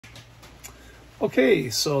Okay,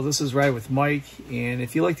 so this is Ride with Mike, and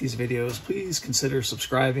if you like these videos, please consider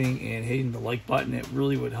subscribing and hitting the like button. It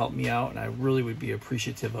really would help me out, and I really would be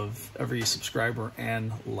appreciative of every subscriber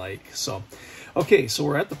and like. So, okay, so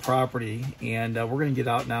we're at the property, and we're going to get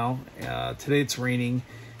out now. Today it's raining,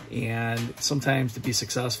 and sometimes to be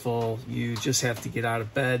successful, you just have to get out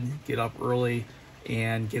of bed, get up early,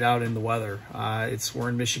 and get out in the weather. We're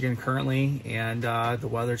in Michigan currently, and the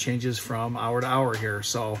weather changes from hour to hour here,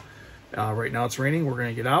 so right now it's raining. We're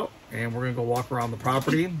gonna get out and we're gonna go walk around the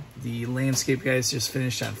property. The landscape guys just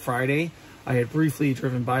finished on Friday. I had briefly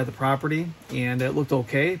driven by the property and it looked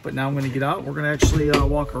okay, but now I'm gonna get out. We're gonna actually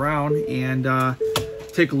walk around and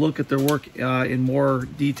take a look at their work in more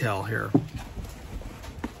detail here.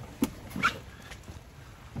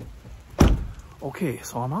 Okay,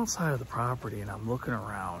 so I'm outside of the property and I'm looking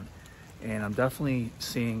around, and I'm definitely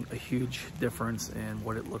seeing a huge difference in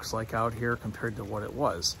what it looks like out here compared to what it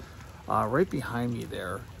was. Right behind me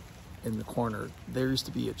there in the corner, there used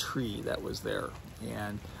to be a tree that was there,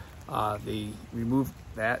 and they removed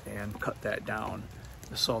that and cut that down.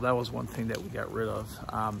 So that was one thing that we got rid of.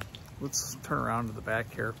 Let's turn around to the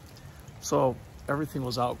back here. So everything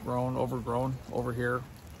was outgrown, overgrown over here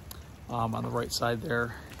on the right side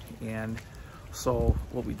there. And so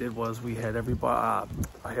what we did was we had everybody,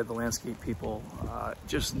 I had the landscape people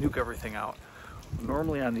just nuke everything out.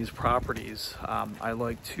 Normally on these properties, I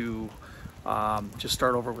like to just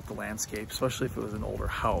start over with the landscape, especially if it was an older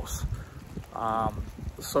house.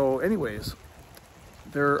 So anyways,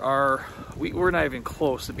 we're not even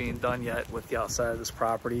close to being done yet with the outside of this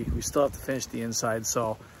property. We still have to finish the inside,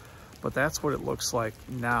 but that's what it looks like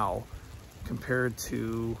now compared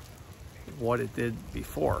to what it did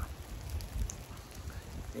before.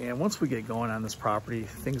 And once we get going on this property,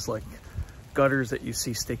 things like gutters that you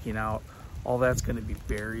see sticking out, all that's going to be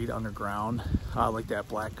buried underground, like that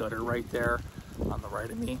black gutter right there on the right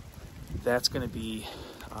of me. That's going to be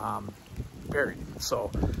buried. So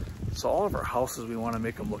all of our houses, we want to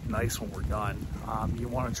make them look nice when we're done. You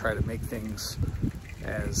want to try to make things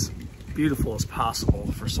as beautiful as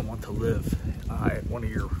possible for someone to live at one of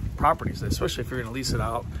your properties, especially if you're going to lease it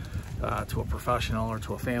out to a professional or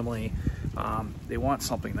to a family. They want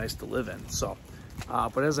something nice to live in. So.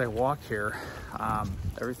 But as I walk here,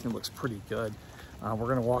 everything looks pretty good. We're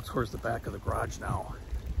going to walk towards the back of the garage now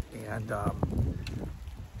and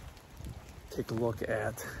take a look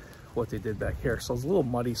at what they did back here. So it's a little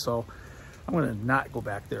muddy, so I'm going to not go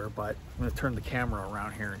back there, but I'm going to turn the camera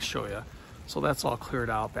around here and show you. So that's all cleared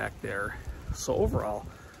out back there. So overall,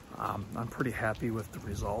 I'm pretty happy with the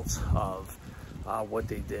results of what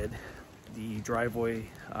they did. The driveway,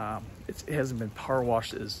 it hasn't been power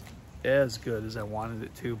washed as good as I wanted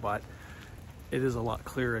it to, but it is a lot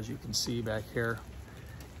clearer, as you can see back here.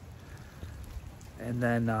 And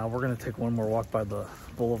then we're going to take one more walk by the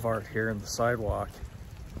boulevard here and the sidewalk.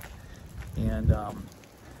 And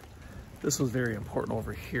this was very important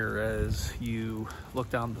over here. As you look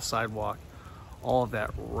down the sidewalk, all of that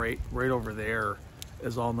right over there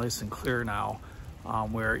is all nice and clear now,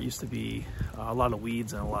 where it used to be a lot of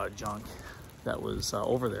weeds and a lot of junk that was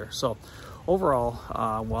over there. So overall,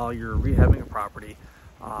 while you're rehabbing a property,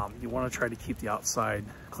 you want to try to keep the outside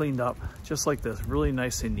cleaned up just like this, really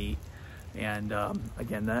nice and neat. And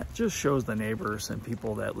again, that just shows the neighbors and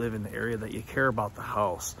people that live in the area that you care about the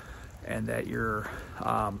house and that you're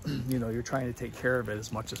you're trying to take care of it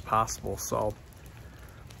as much as possible. So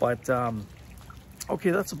but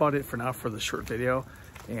okay, that's about it for now for the short video.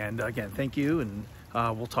 And again, thank you, and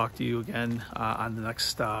we'll talk to you again on the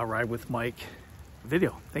next Ride with Mike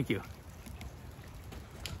video. Thank you.